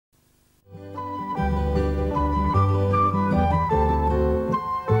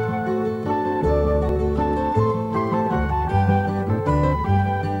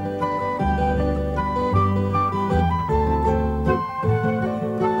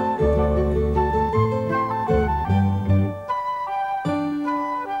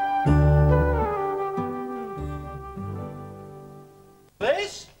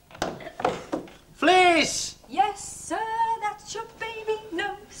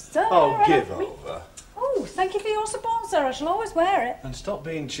Sir, oh, give over. Oh, thank you for your support, sir. I shall always wear it. And stop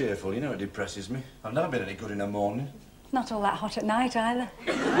being cheerful. You know it depresses me. I've never been any good in the morning. Not all that hot at night, either.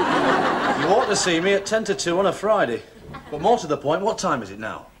 You ought to see me at 10 to 2 on a Friday. But more to the point, what time is it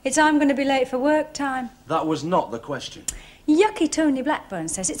now? It's I'm going to be late for work time. That was not the question. Yucky Tony Blackburn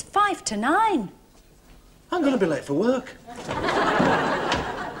says it's 5 to 9. I'm going to be late for work.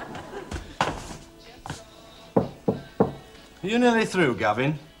 You're nearly through,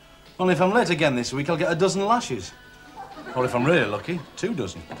 Gavin. Only if I'm late again this week, I'll get a dozen lashes. Or if I'm really lucky, 2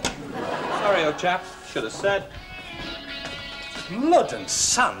 dozen. Sorry, old chap. Should have said. Blood and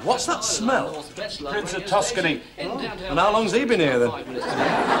sand. What's that smell? Prince of Tuscany. Oh. And how long's he been here, then?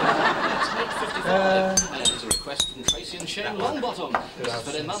 There's a request from Tracy and Shane Longbottom. This is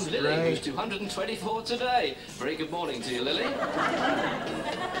for their mum, Lily, who's 224 today. Very good morning to you, Lily.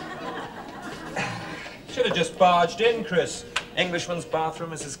 Should have just barged in, Chris. Englishman's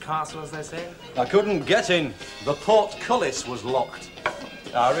bathroom is his castle, as they say. I couldn't get in. The portcullis was locked.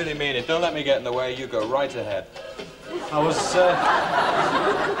 No, I really mean it. Don't let me get in the way. You go right ahead. I was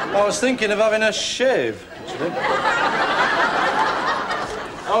thinking of having a shave, actually.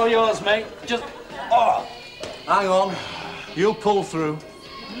 All yours, mate. Just... Oh! Hang on. You'll pull through.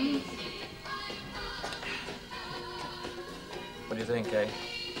 What do you think, eh?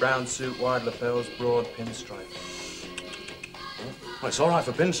 Brown suit, wide lapels, broad pinstripe. Well, it's all right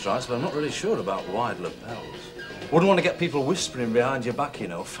for pinstripes, but I'm not really sure about wide lapels. Wouldn't want to get people whispering behind your back, you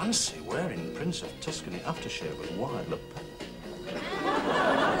know. Fancy wearing Prince of Tuscany aftershave with wide lapels.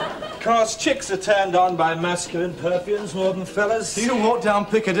 Of course, chicks are turned on by masculine perfumes more than fellas. You walk down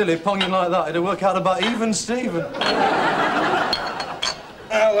Piccadilly ponging like that, it'll work out about even, Stephen. Oh,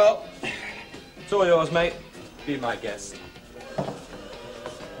 well. It's all yours, mate. Be my guest.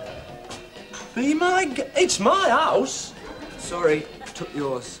 Be my It's my house. Sorry, took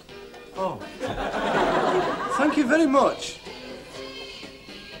yours. Oh. Thank you very much.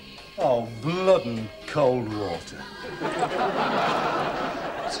 Oh, blood and cold water.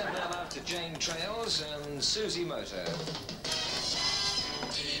 Send that out to Jane Trails and Susie Moto.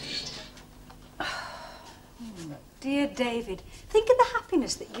 Dear David, think of the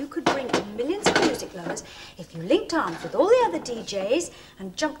happiness that you could bring to millions of music lovers if you linked arms with all the other DJs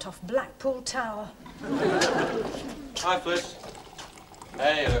and jumped off Blackpool Tower. Hi, Fliss.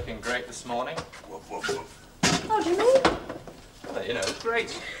 Hey, you're looking great this morning. Woof, woof, woof. What do you mean? Well, you know,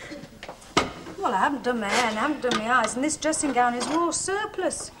 great. Well, I haven't done my hair and I haven't done my eyes, and this dressing gown is war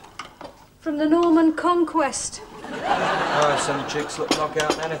surplus from the Norman Conquest. Oh, some chicks look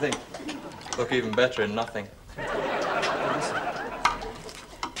knockout in anything. Look even better in nothing.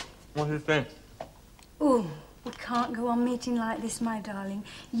 What do you think? Oh, we can't go on meeting like this, my darling.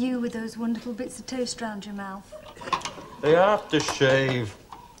 You with those wonderful bits of toast round your mouth. They have to shave.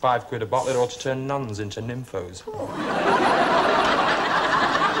 £5 a bottle or to turn nuns into nymphos. Oh.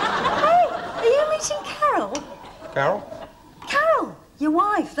 Hey, are you meeting Carol? Carol? Carol, your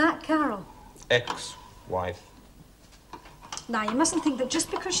wife, that Carol. Ex-wife. Now, you mustn't think that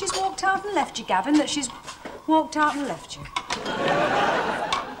just because she's walked out and left you, Gavin, that she's walked out and left you.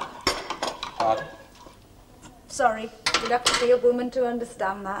 Pardon? Sorry, you'd have to be a woman to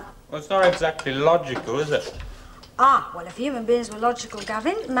understand that. Well, it's not exactly logical, is it? Ah, well, if human beings were logical,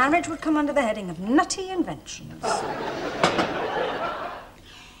 Gavin, marriage would come under the heading of nutty inventions.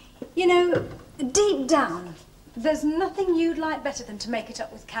 You know, deep down, there's nothing you'd like better than to make it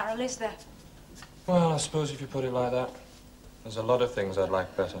up with Carol, is there? Well, I suppose if you put it like that, there's a lot of things I'd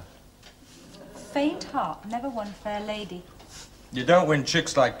like better. Faint heart never won fair lady. You don't win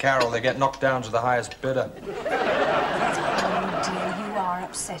chicks like Carol, they get knocked down to the highest bidder. Oh, dear, you are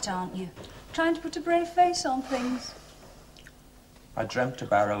upset, aren't you? Trying to put a brave face on things. I dreamt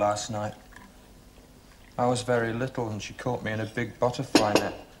about her last night. I was very little and she caught me in a big butterfly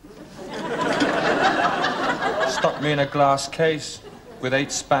net. Stuck me in a glass case with 8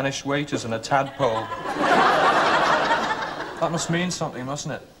 Spanish waiters and a tadpole. That must mean something,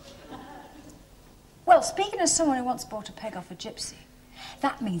 mustn't it? Well, speaking as someone who once bought a peg off a gypsy,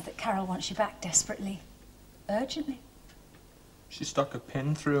 that means that Carol wants you back desperately. Urgently. She stuck a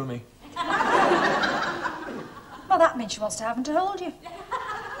pin through me. Well, that means she wants to have him to hold you.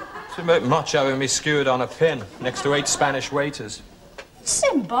 She'd make much having me skewered on a pin next to 8 Spanish waiters.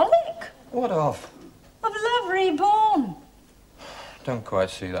 Symbolic. What of? Of love reborn. Don't quite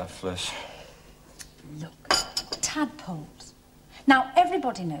see that, Fliss. Look, tadpoles. Now,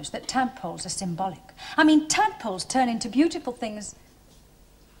 everybody knows that tadpoles are symbolic. I mean, tadpoles turn into beautiful things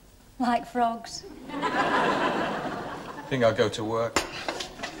like frogs. Think I'll go to work.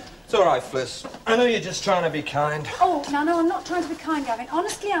 It's all right, Fliss. I know you're just trying to be kind. Oh, no, I'm not trying to be kind, Gavin.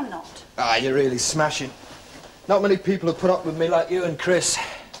 Honestly, I'm not. Ah, you're really smashing. Not many people have put up with me like you and Chris.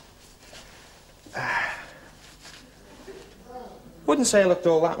 Wouldn't say I looked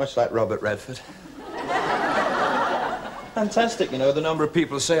all that much like Robert Redford. Fantastic, you know, the number of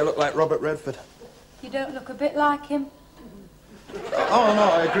people who say I look like Robert Redford. You don't look a bit like him. Oh,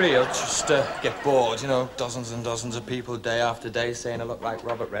 no, I agree. I'll just get bored, you know, dozens and dozens of people day after day saying I look like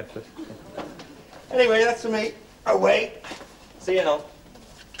Robert Redford. Anyway, that's for me. Away. See you now.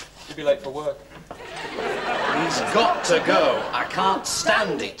 You'll be late for work. He's got to go. I can't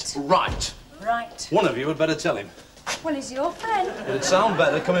stand it. Right. Right. One of you had better tell him. Well, he's your friend. It'd sound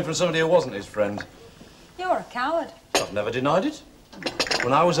better coming from somebody who wasn't his friend. You're a coward. I've never denied it.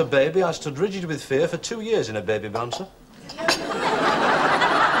 When I was a baby, I stood rigid with fear for 2 years in a baby bouncer.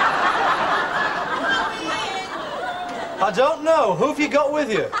 I don't know. Who have you got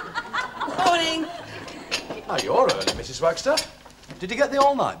with you? Morning. Oh, you're early, Mrs. Wagstaff. Did you get the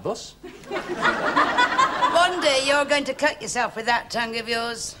all-night bus? One day you're going to cut yourself with that tongue of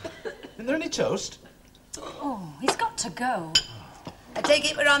yours. Isn't there any toast? Oh, he's got to go. I take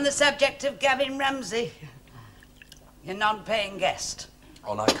it we're on the subject of Gavin Ramsey. Your non-paying guest.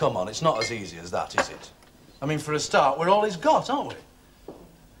 Oh, now, come on. It's not as easy as that, is it? I mean, for a start, we're all he's got, aren't we?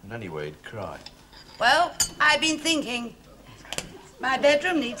 And anyway, he'd cry. Well, I've been thinking. My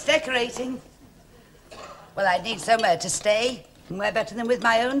bedroom needs decorating. Well, I'd need somewhere to stay. And where better than with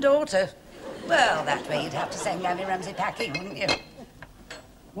my own daughter? Well, that way you'd have to send Gavin Ramsey packing, wouldn't you?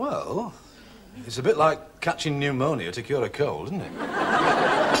 Well, it's a bit like catching pneumonia to cure a cold, isn't it?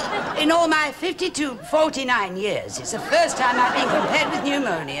 In all my 49 years, it's the first time I've been compared with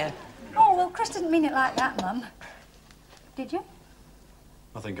pneumonia. Oh, well, Chris didn't mean it like that, Mum. Did you?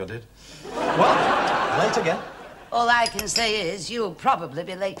 I think I did. Well, late again. All I can say is you'll probably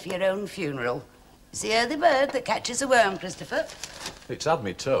be late for your own funeral. It's the early bird that catches a worm, Christopher. It's had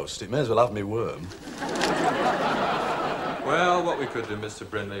me toast. It may as well have me worm. Well, what we could do, Mr.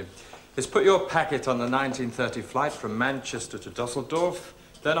 Brindley, is put your packet on the 1930 flight from Manchester to Dusseldorf,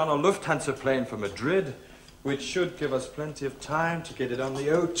 then on a Lufthansa plane for Madrid, which should give us plenty of time to get it on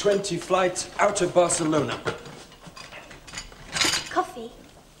the 020 flight out of Barcelona. Coffee?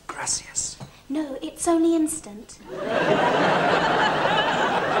 Gracias. No, it's only instant.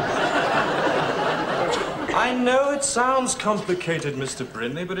 I know it sounds complicated, Mr.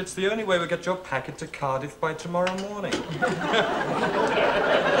 Brindley, but it's the only way we'll get your packet to Cardiff by tomorrow morning.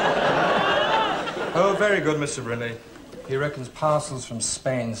 Oh, very good, Mr. Brindley. He reckons parcels from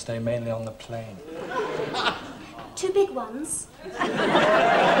Spain stay mainly on the plane. 2 big ones. And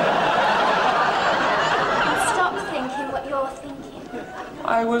stop thinking what you're thinking.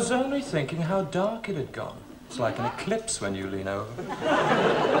 I was only thinking how dark it had gone. It's like an eclipse when you lean over.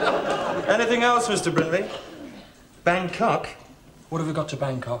 Anything else, Mr. Brindley? Bangkok? What have we got to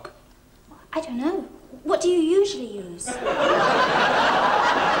Bangkok? I don't know. What do you usually use?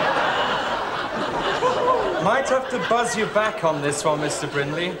 Might have to buzz you back on this one, Mr.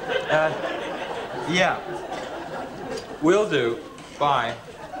 Brindley. Yeah. Will do. Bye.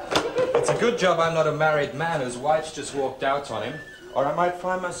 It's a good job I'm not a married man whose wife's just walked out on him, or I might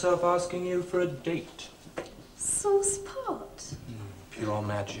find myself asking you for a date. Sauce pot. Pure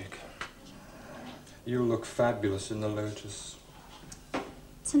magic. You look fabulous in the Lotus.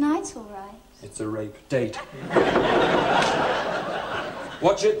 Tonight's all right. It's a rape date.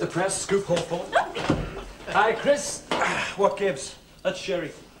 Watch it, the press, Scoop Hawthorne. Hi, Chris. What gives? That's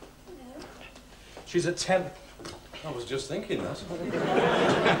Sherry. She's a 10. I was just thinking that.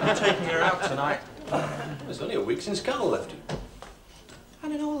 I'm taking her out tonight. It's only a week since Carol left you.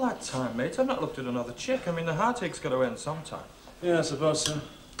 And in all that time, mate, I've not looked at another chick. I mean, the heartache's got to end sometime. Yeah, I suppose so.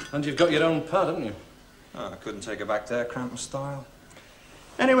 And you've got your own pad, haven't you? Oh, I couldn't take her back there, cramp my style.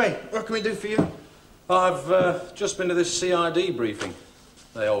 Anyway, what can we do for you? I've just been to this CID briefing.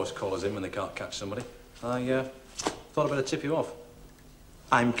 They always call us in when they can't catch somebody. I thought I'd better tip you off.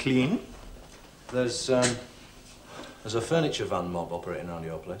 I'm clean. There's a furniture van mob operating around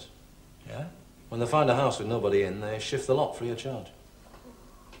your place. Yeah? When they find a house with nobody in, they shift the lot free of charge.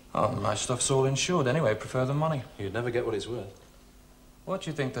 Oh, my stuff's all insured anyway. Prefer the money. You'd never get what it's worth. What do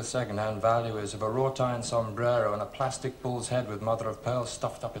you think the second-hand value is of a wrought iron sombrero and a plastic bull's head with mother of pearl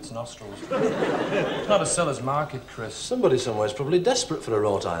stuffed up its nostrils? It's not a seller's market, Chris. Somebody somewhere's probably desperate for a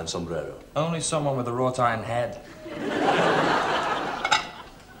wrought iron sombrero. Only someone with a wrought iron head.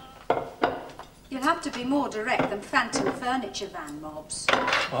 You'll have to be more direct than phantom furniture van mobs.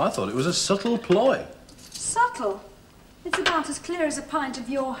 Oh, I thought it was a subtle ploy. Subtle? It's about as clear as a pint of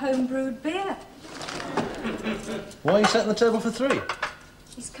your home-brewed beer. Why are you setting the table for 3?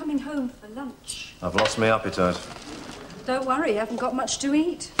 He's coming home for lunch. I've lost my appetite. Don't worry, you haven't got much to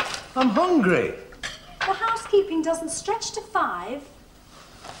eat. I'm hungry. The housekeeping doesn't stretch to 5.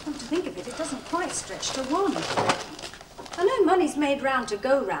 Come to think of it, it doesn't quite stretch to 1. I know money's made round to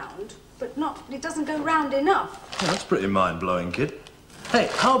go round, but it doesn't go round enough. Yeah, that's pretty mind-blowing, kid. Hey,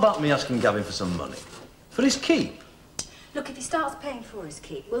 how about me asking Gavin for some money? For his keep? Look, if he starts paying for his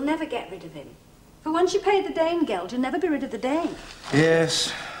keep, we'll never get rid of him. For once you pay the Dane geld, you'll never be rid of the Dane.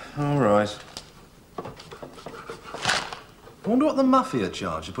 Yes, all right. I wonder what the Mafia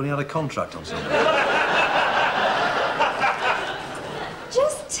charged when he had a contract on something.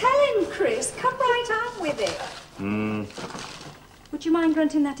 Just tell him, Chris. Come right out with it. Would you mind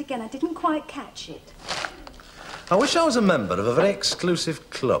grunting that again? I didn't quite catch it. I wish I was a member of a very exclusive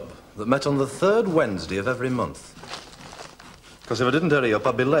club that met on the 3rd Wednesday of every month. Because if I didn't hurry up,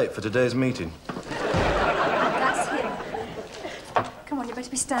 I'd be late for today's meeting. That's him. Come on, you better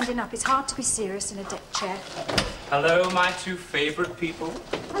be standing up. It's hard to be serious in a deck chair. Hello, my 2 favourite people.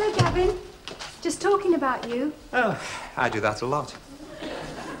 Hello, Gavin. Just talking about you. Oh, I do that a lot.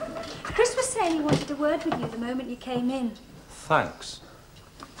 Chris was saying he wanted a word with you the moment you came in. Thanks.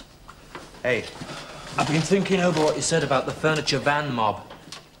 Hey, I've been thinking over what you said about the furniture van mob.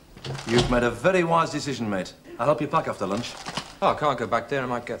 You've made a very wise decision, mate. I'll help you pack after lunch. Oh, I can't go back there. I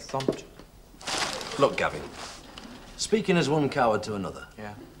might get thumped. Look, Gavin, speaking as one coward to another.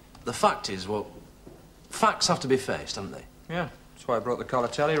 Yeah. The fact is, well, facts have to be faced, haven't they? Yeah, that's why I brought the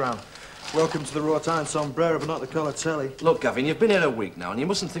Colatelli round. Welcome to the wrought iron sombrero, but not the Colatelli. Look, Gavin, you've been here a week now, and you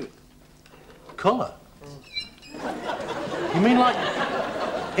mustn't think... Colour? You mean like...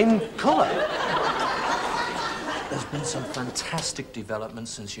 in colour? There's been some fantastic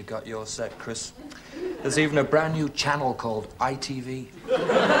developments since you got your set, Chris. There's even a brand new channel called ITV.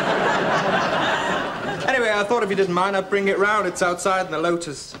 Anyway, I thought if you didn't mind, I'd bring it round. It's outside in the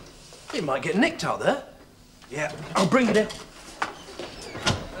Lotus. It might get nicked out there. Yeah, I'll bring it in.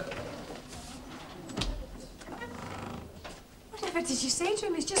 Whatever did you say to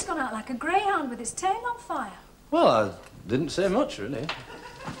him? He's just gone out like a greyhound with his tail on fire. Well, I didn't say much, really.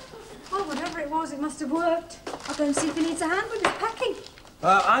 Well, whatever it was, it must have worked. I'll go and see if he needs a hand with his packing.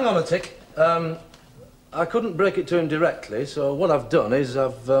 Hang on a tick. I couldn't break it to him directly, so what I've done is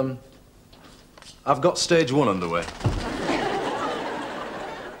I've got stage 1 underway.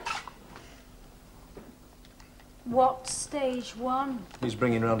 What stage 1? He's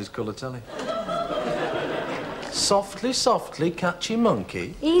bringing round his Colatelli. Softly, softly, catchy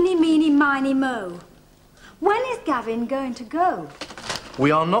monkey. Eeny, meeny, miny, mo. When is Gavin going to go?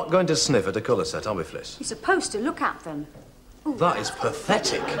 We are not going to sniff at a colour set, are we, Fliss? You're supposed to look at them. Ooh. That is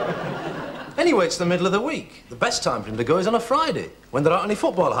pathetic. Anyway, it's the middle of the week. The best time for him to go is on a Friday, when there aren't any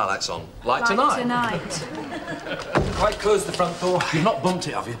football highlights on. Like tonight. Quite close the front door. You've not bumped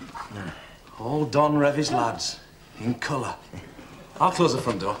it, have you? No. All Don Revy's lads, in colour. I'll close the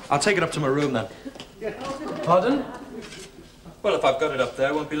front door. I'll take it up to my room, then. Pardon? Well, if I've got it up there,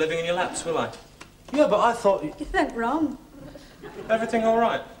 I won't be living in your laps, will I? Yeah, but I thought... You went wrong. Everything all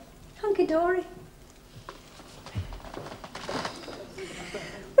right? Hunky-dory.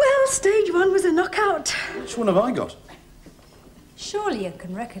 Well, stage 1 was a knockout. Which one have I got? Surely you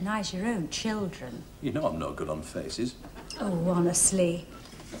can recognise your own children. You know I'm no good on faces. Oh, honestly.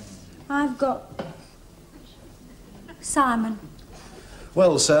 I've got... Simon.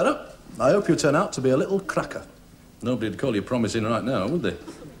 Well, Sarah, I hope you turn out to be a little cracker. Nobody'd call you promising right now, would they?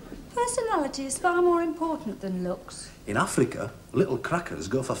 Personality is far more important than looks. In Africa, little crackers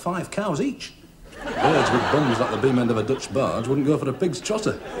go for 5 cows each. Birds with bums like the beam end of a Dutch barge wouldn't go for a pig's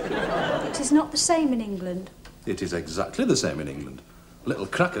trotter. It is not the same in England. It is exactly the same in England. Little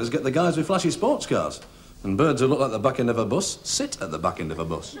crackers get the guys with flashy sports cars. And birds who look like the back end of a bus sit at the back end of a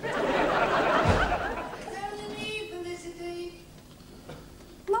bus.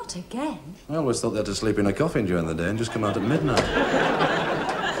 Not again. I always thought they had to sleep in a coffin during the day and just come out at midnight.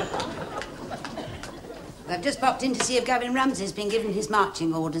 I've just popped in to see if Gavin Ramsey's been given his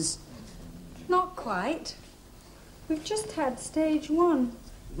marching orders. Not quite. We've just had stage 1.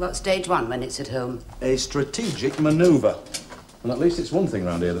 What's stage 1 when it's at home? A strategic manoeuvre. And at least it's one thing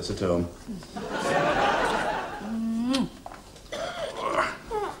round here that's at home.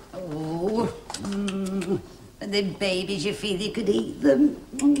 Oh. And then babies, you feel you could eat them.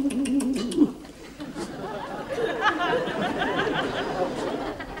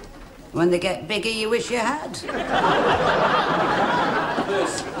 When they get bigger, you wish you had.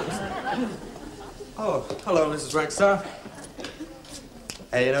 Oh, hello, Mrs. Rexar.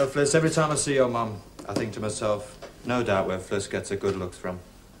 Hey, you know, Fliss, every time I see your mum, I think to myself, no doubt where Fliss gets her good looks from.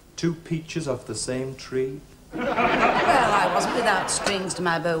 2 peaches off the same tree. Well, I wasn't without strings to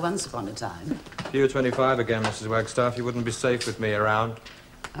my bow once upon a time. If you were 25 again, Mrs. Wagstaff, you wouldn't be safe with me around.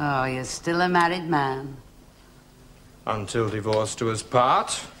 Oh, you're still a married man. Until divorce do us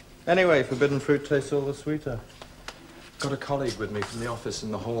part. Anyway, forbidden fruit tastes all the sweeter. Got a colleague with me from the office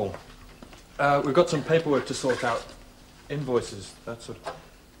in the hall. We've got some paperwork to sort out. Invoices, that sort of...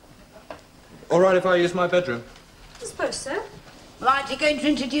 All right if I use my bedroom? I suppose so. Well, aren't you going to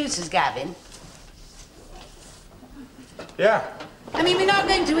introduce us, Gavin? Yeah. I mean, we're not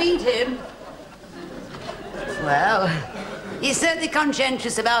going to eat him. Well, he's certainly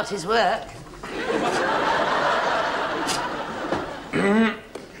conscientious about his work.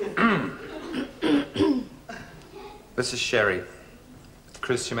 This is Sherry.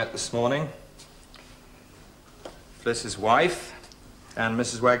 Chris you met this morning. Fliss's wife. And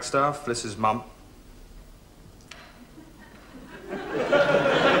Mrs. Wagstaff, Fliss's mum.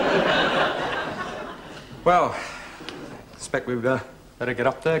 Well, I expect we'd better get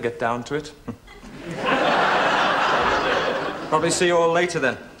up there, get down to it. Probably see you all later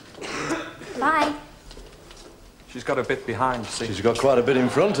then. Bye. She's got a bit behind, see. She's got quite a bit in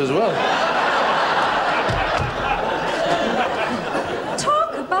front as well.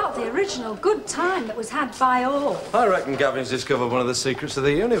 Talk about the original good time that was had by all. I reckon Gavin's discovered one of the secrets of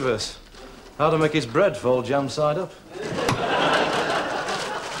the universe. How to make his bread fall jam side up.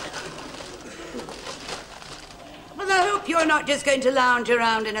 Well, I hope you're not just going to lounge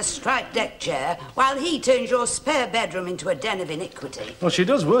around in a striped deck chair while he turns your spare bedroom into a den of iniquity. Well, she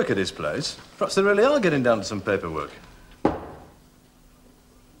does work at his place. Perhaps they really are getting down to some paperwork.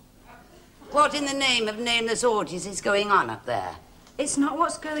 What in the name of nameless orgies is going on up there? It's not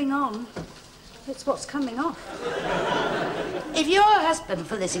what's going on. It's what's coming off. If your husband,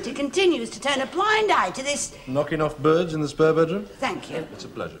 Felicity, continues to turn a blind eye to this... Knocking off birds in the spare bedroom? Thank you. It's a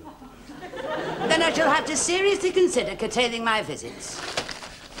pleasure. Then I shall have to seriously consider curtailing my visits.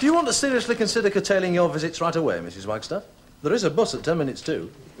 Do you want to seriously consider curtailing your visits right away, Mrs. Wagstaff? There is a bus at 10 minutes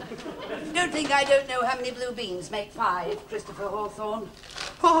to. Don't think I don't know how many blue beans make 5, Christopher Hawthorne.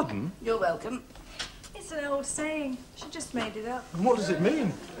 Pardon? You're welcome. It's an old saying. She just made it up. And what does it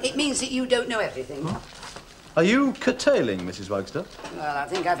mean? It means that you don't know everything. Huh? Are you curtailing, Mrs. Wagstaff? Well, I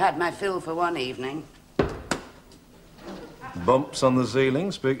think I've had my fill for one evening. Bumps on the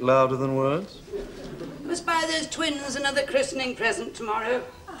ceiling speak louder than words. Must buy those twins another christening present tomorrow.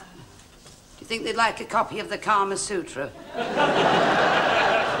 Do you think they'd like a copy of the Kama Sutra?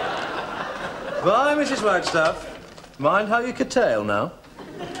 Bye, Mrs. Wagstaff. Mind how you curtail now.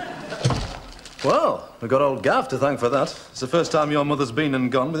 Well, we've got old Gav to thank for that. It's the first time your mother's been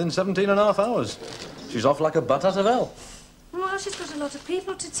and gone within 17.5 hours. She's off like a bat out of hell. Well, she's got a lot of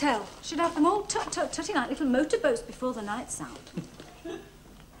people to tell. She'd have them all tutting like little motorboats before the night's out.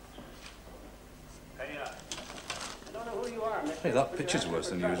 Hey, that picture's worse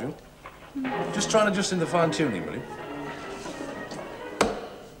than usual. Just try and adjust in the fine-tuning, will you?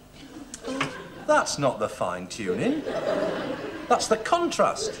 That's not the fine-tuning. That's the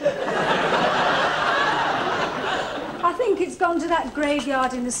contrast. I think it's gone to that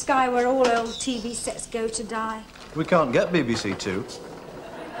graveyard in the sky where all old TV sets go to die. We can't get BBC Two.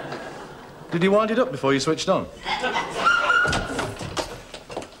 Did you wind it up before you switched on?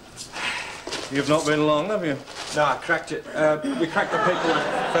 You've not been long, have you? No, I cracked it. We cracked the paperwork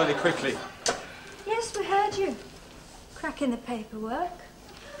fairly quickly. Yes, we heard you. Cracking the paperwork.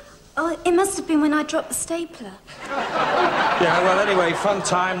 Oh, it must have been when I dropped the stapler. Yeah, well, anyway, fun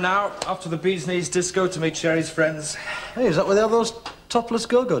time now. Off to the Bee's Knees disco to meet Sherry's friends. Hey, is that where they have those topless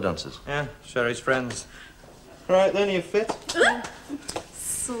go-go dancers? Yeah, Sherry's friends. Right, then, you fit?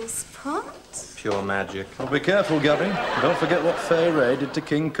 Sauce pot? Pure magic. Well, be careful, Gavin. Don't forget what Fay Ray did to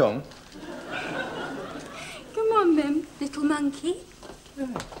King Kong. Come on, then, little monkey.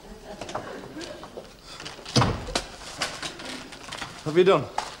 Have you done?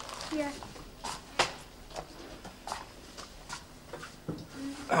 Yeah.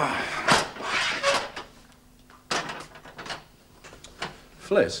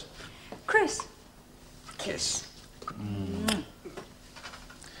 Fliss? Chris. Kiss.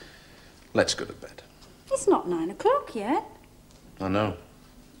 Let's go to bed. It's not 9 o'clock yet. I know.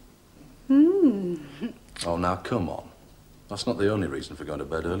 Oh, now, come on. That's not the only reason for going to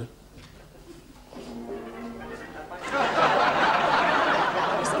bed early.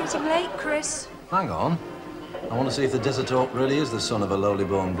 It's getting late, Chris. Hang on. I want to see if the Desert Oak really is the son of a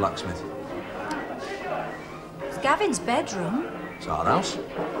lowly-born blacksmith. It's Gavin's bedroom. It's our house.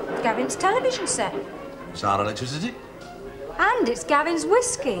 It's Gavin's television set. It's our electricity. And it's Gavin's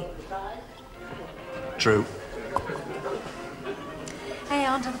whiskey. True. Hey,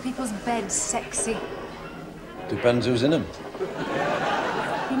 aren't other people's beds sexy? Depends who's in them.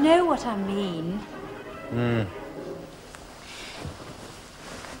 You know what I mean.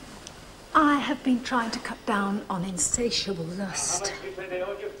 I have been trying to cut down on insatiable lust.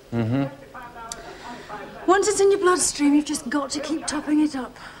 Once it's in your bloodstream, you've just got to keep topping it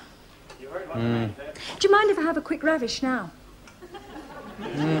up. Do you mind if I have a quick ravish now?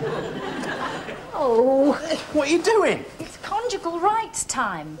 Oh. What are you doing? It's conjugal rights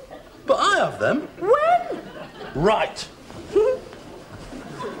time. But I have them. When? Right.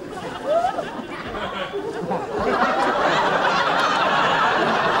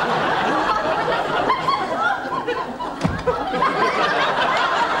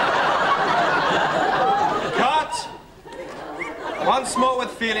 Cut! Once more with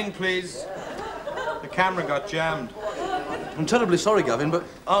feeling, please. The camera got jammed. I'm terribly sorry, Gavin, but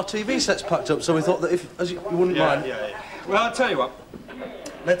our TV set's packed up, so we thought that as you wouldn't mind. Yeah. Well, I'll tell you what.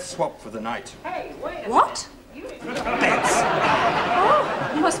 Let's swap for the night. What? Beds.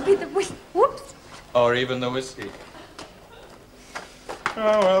 Oh, must be the whoops. Or even the whiskey.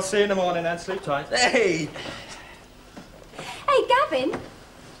 Oh, well, see you in the morning then. Sleep tight. Hey! Hey, Gavin.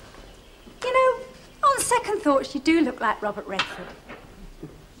 You know, on second thoughts, you do look like Robert Redford.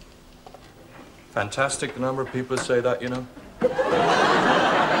 Fantastic, the number of people who say that, you know.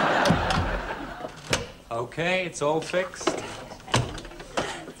 Okay, it's all fixed.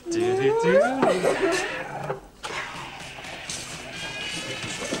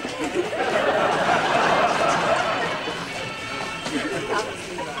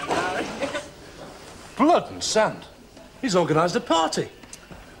 Blood and sand. He's organised a party.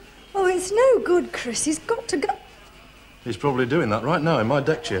 Oh, it's no good, Chris. He's got to go. He's probably doing that right now in my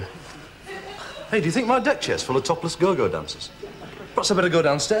deck chair. Hey, do you think my deck chair's full of topless go-go dancers? Perhaps I better go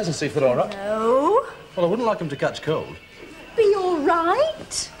downstairs and see if they're all right. No. Well, I wouldn't like them to catch cold. Be all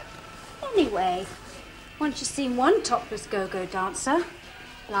right. Anyway, once you've seen one topless go-go dancer,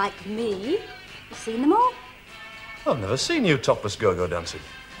 like me, you've seen them all. I've never seen you topless go-go dancing.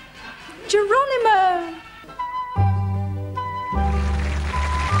 Geronimo!